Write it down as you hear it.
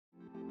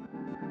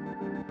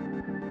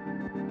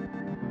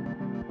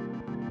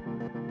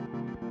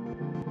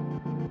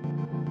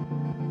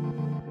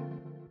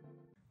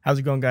How's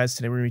it going, guys?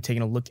 Today we're going to be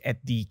taking a look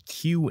at the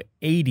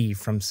Q80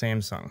 from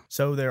Samsung.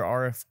 So there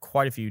are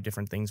quite a few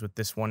different things with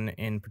this one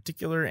in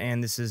particular,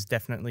 and this is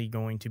definitely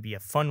going to be a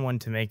fun one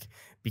to make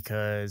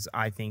because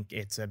I think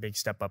it's a big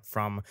step up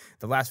from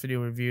the last video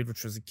we reviewed,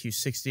 which was the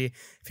Q60. If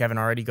you haven't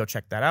already, go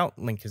check that out.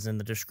 Link is in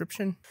the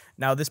description.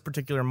 Now, this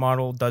particular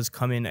model does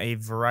come in a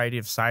variety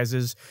of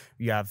sizes.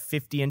 You have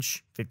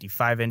 50-inch,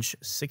 55-inch,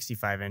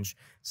 65-inch,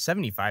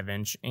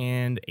 75-inch,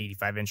 and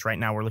 85-inch. Right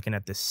now, we're looking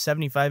at this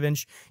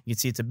 75-inch. You can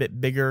see it's a bit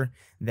bigger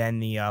than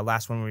the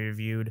last one we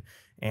reviewed,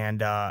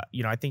 and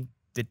I think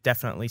that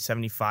definitely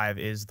 75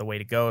 is the way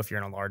to go if you're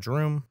in a large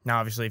room. Now,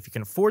 obviously, if you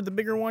can afford the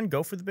bigger one,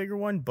 go for the bigger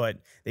one,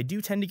 but they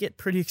do tend to get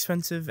pretty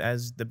expensive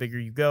as the bigger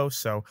you go.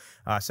 So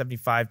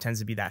 75 tends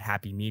to be that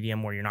happy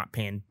medium where you're not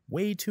paying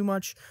way too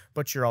much,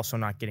 but you're also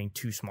not getting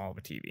too small of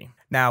a TV.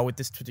 Now, with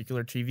this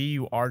particular TV,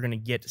 you are going to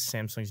get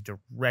Samsung's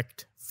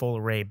direct full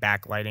array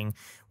backlighting,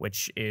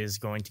 which is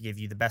going to give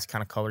you the best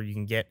kind of color you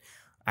can get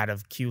out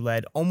of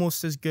QLED,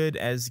 almost as good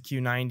as the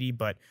Q90,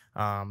 but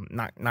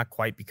not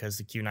quite, because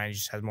the Q90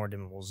 just has more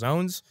dimmable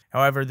zones.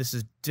 However, this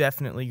is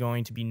definitely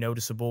going to be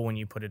noticeable when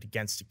you put it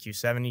against the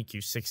Q70,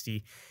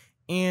 Q60,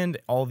 and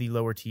all the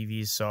lower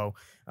TVs. So,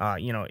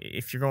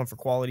 if you're going for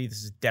quality,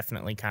 this is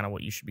definitely kind of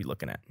what you should be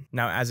looking at.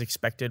 Now, as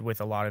expected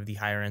with a lot of the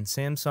higher end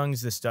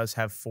Samsungs, this does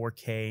have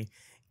 4K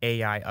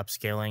AI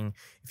upscaling.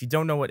 If you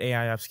don't know what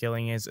AI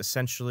upscaling is,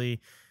 essentially,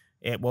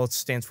 it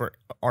stands for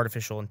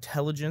artificial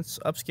intelligence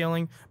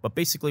upscaling, but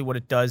basically what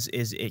it does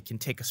is it can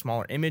take a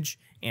smaller image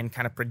and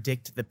kind of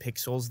predict the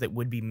pixels that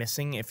would be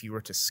missing if you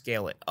were to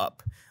scale it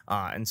up.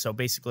 And so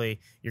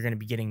basically you're going to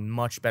be getting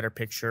much better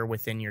picture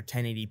within your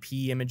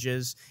 1080p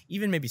images,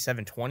 even maybe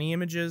 720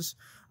 images.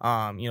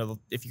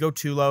 If you go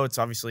too low, it's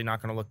obviously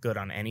not going to look good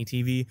on any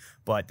TV,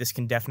 but this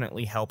can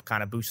definitely help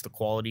kind of boost the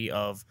quality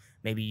of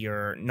maybe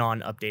your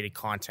non-updated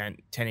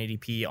content,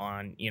 1080p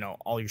on,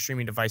 all your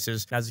streaming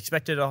devices. As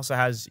expected, it also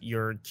has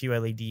your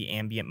QLED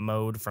ambient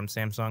mode from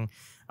Samsung.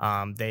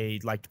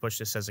 They like to push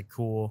this as a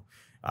cool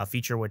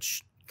feature,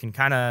 which can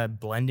kind of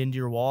blend into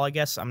your wall, I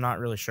guess. I'm not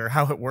really sure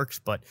how it works,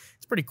 but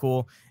it's pretty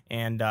cool.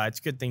 And it's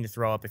a good thing to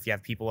throw up if you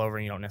have people over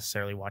and you don't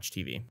necessarily watch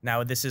TV.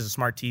 Now, this is a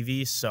smart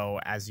TV, so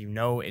as you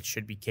know, it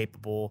should be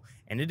capable,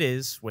 and it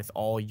is, with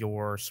all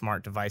your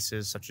smart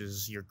devices, such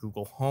as your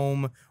Google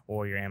Home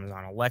or your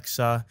Amazon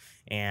Alexa,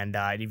 and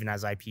it even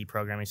has IP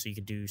programming, so you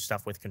could do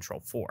stuff with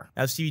Control 4.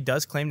 Now, this TV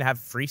does claim to have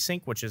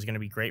FreeSync, which is going to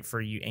be great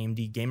for you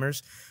AMD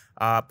gamers.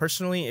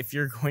 Personally, if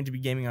you're going to be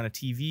gaming on a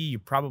TV, you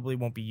probably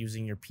won't be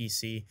using your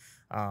PC.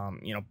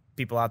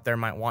 People out there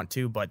might want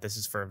to, but this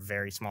is for a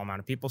very small amount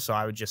of people. So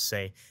I would just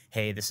say,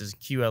 hey, this is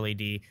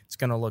QLED. It's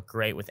going to look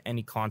great with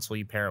any console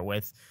you pair it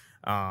with.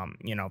 I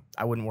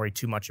wouldn't worry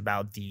too much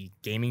about the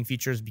gaming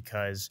features,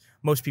 because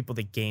most people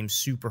that game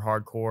super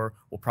hardcore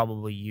will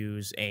probably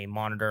use a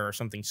monitor or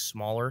something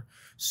smaller.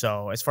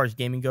 So as far as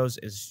gaming goes,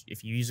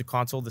 if you use a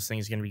console, this thing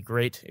is going to be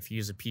great. If you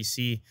use a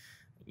PC,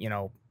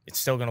 it's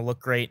still going to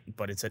look great,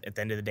 but at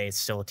the end of the day, it's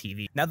still a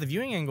TV. Now, the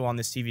viewing angle on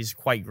this TV is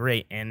quite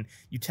great, and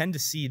you tend to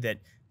see that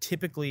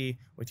typically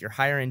with your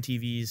higher end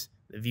TVs,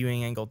 the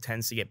viewing angle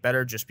tends to get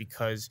better just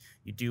because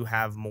you do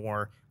have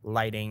more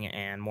lighting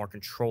and more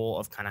control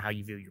of kind of how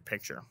you view your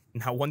picture.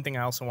 Now, one thing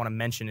I also want to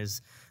mention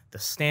is the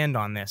stand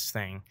on this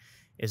thing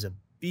is a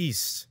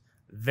beast.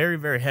 Very,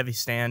 very heavy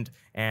stand,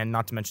 and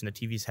not to mention the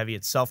TV is heavy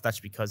itself. That's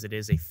because it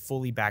is a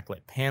fully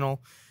backlit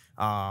panel.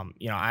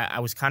 I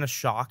was kind of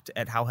shocked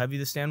at how heavy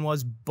the stand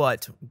was,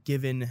 but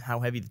given how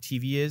heavy the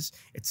TV is,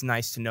 it's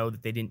nice to know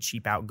that they didn't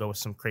cheap out and go with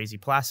some crazy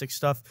plastic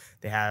stuff.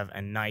 They have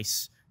a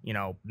nice,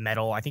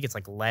 metal, I think it's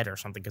like lead or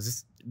something, because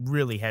it's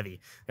really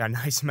heavy. Got a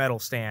nice metal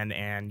stand,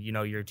 and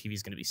your TV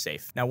is going to be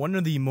safe. Now, one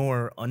of the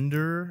more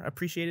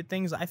underappreciated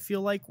things I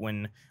feel like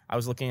when I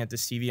was looking at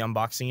this TV,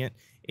 unboxing it,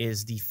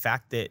 is the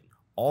fact that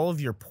all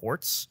of your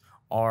ports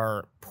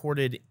are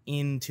ported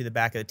into the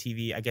back of the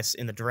TV, I guess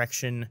in the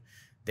direction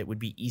that would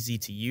be easy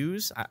to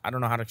use. I don't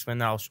know how to explain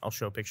that. I'll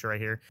show a picture right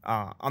here.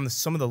 On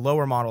some of the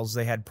lower models,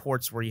 they had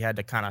ports where you had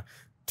to kind of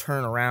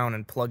turn around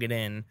and plug it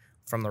in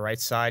from the right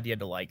side. You had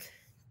to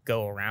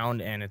go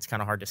around, and it's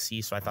kind of hard to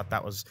see. So I thought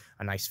that was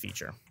a nice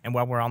feature. And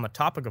while we're on the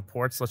topic of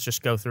ports, let's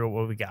just go through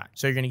what we got.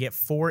 So you're going to get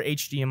 4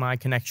 HDMI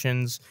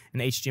connections, an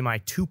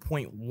HDMI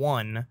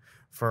 2.1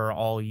 for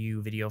all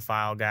you video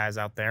file guys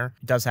out there.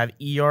 It does have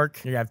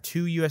eARC. You have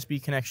 2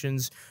 USB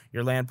connections,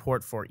 your LAN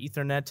port for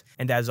Ethernet,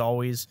 and as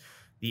always,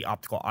 the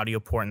optical audio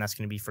port, and that's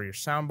going to be for your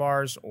sound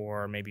bars,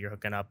 or maybe you're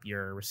hooking up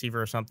your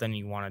receiver or something and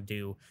you want to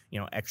do,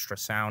 extra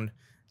sound.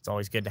 It's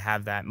always good to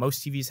have that.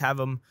 Most TVs have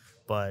them,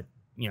 but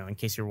in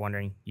case you're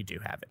wondering, you do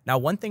have it. Now,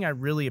 one thing I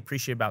really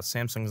appreciate about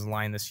Samsung's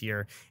line this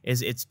year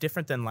is it's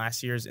different than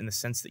last year's in the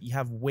sense that you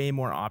have way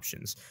more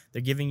options.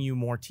 They're giving you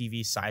more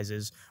TV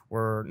sizes.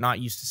 We're not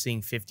used to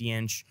seeing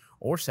 50-inch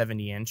or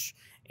 70-inch.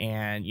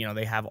 And,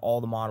 they have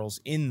all the models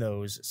in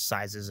those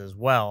sizes as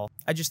well.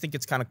 I just think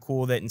it's kind of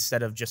cool that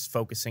instead of just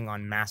focusing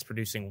on mass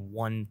producing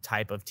one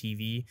type of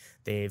TV,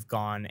 they've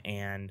gone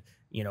and,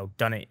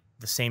 done it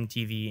the same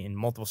TV in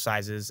multiple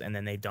sizes, and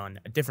then they've done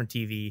a different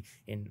TV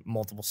in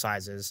multiple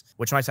sizes,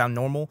 which might sound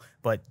normal,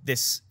 but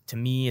this to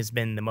me has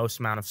been the most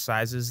amount of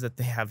sizes that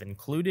they have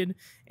included,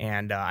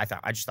 and I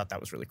just thought that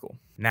was really cool.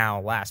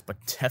 Now, last but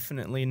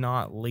definitely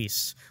not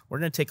least, we're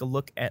going to take a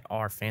look at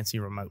our fancy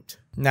remote.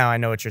 Now, I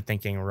know what you're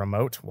thinking,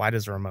 remote? Why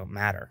does a remote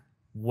matter?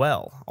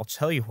 Well, I'll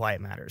tell you why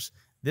it matters.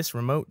 This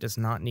remote does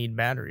not need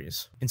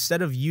batteries.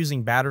 Instead of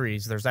using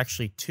batteries, there's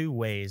actually two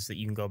ways that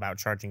you can go about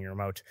charging your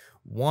remote.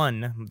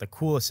 One, the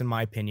coolest in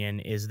my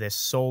opinion, is this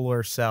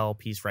solar cell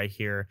piece right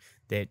here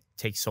that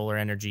takes solar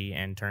energy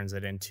and turns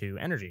it into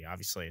energy.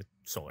 Obviously,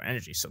 solar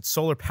energy. So it's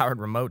solar powered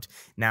remote.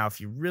 Now,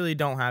 if you really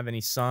don't have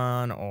any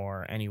sun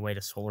or any way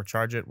to solar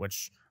charge it,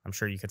 which I'm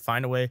sure you could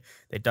find a way,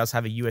 it does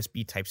have a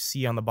USB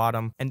Type-C on the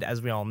bottom. And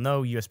as we all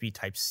know, USB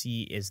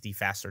Type-C is the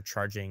faster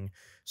charging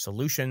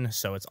solution.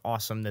 So it's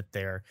awesome that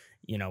they're,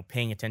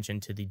 paying attention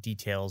to the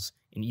details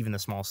in even the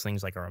smallest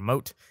things like a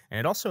remote. And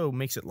it also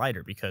makes it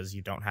lighter because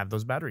you don't have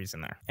those batteries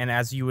in there. And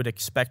as you would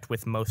expect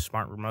with most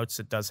smart remotes,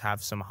 it does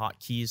have some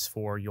hotkeys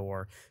for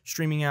your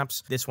streaming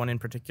apps. This one in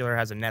particular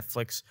has a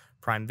Netflix,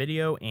 Prime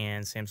Video,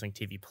 and Samsung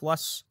TV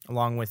Plus,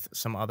 along with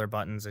some other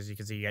buttons. As you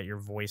can see, you got your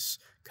voice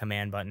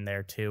command button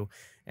there too.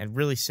 And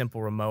really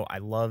simple remote. I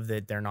love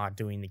that they're not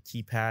doing the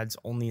keypads,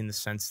 only in the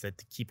sense that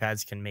the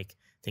keypads can make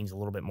things a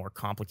little bit more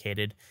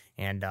complicated,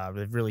 and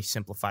they've really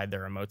simplified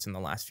their remotes in the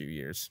last few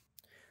years.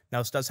 Now,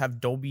 this does have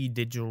Dolby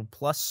Digital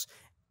Plus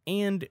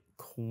and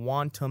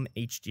Quantum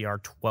HDR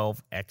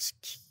 12x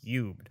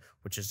cubed,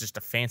 which is just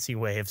a fancy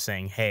way of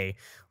saying, hey,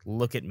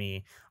 look at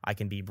me. I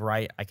can be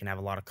bright, I can have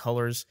a lot of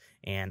colors,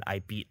 and I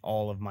beat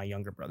all of my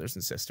younger brothers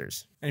and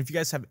sisters. And if you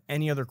guys have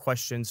any other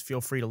questions,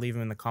 feel free to leave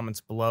them in the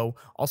comments below.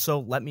 Also,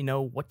 let me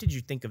know, what did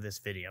you think of this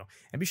video?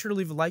 And be sure to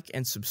leave a like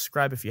and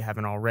subscribe if you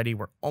haven't already.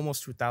 We're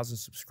almost to 1,000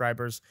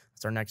 subscribers.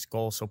 That's our next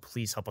goal, so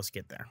please help us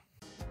get there.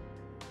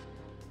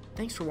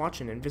 Thanks for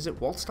watching, and visit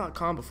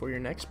Walts.com before your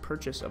next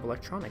purchase of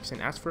electronics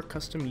and ask for a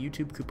custom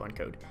YouTube coupon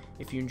code.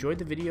 If you enjoyed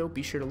the video,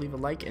 be sure to leave a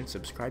like and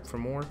subscribe for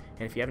more,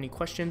 and if you have any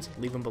questions,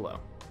 leave them below.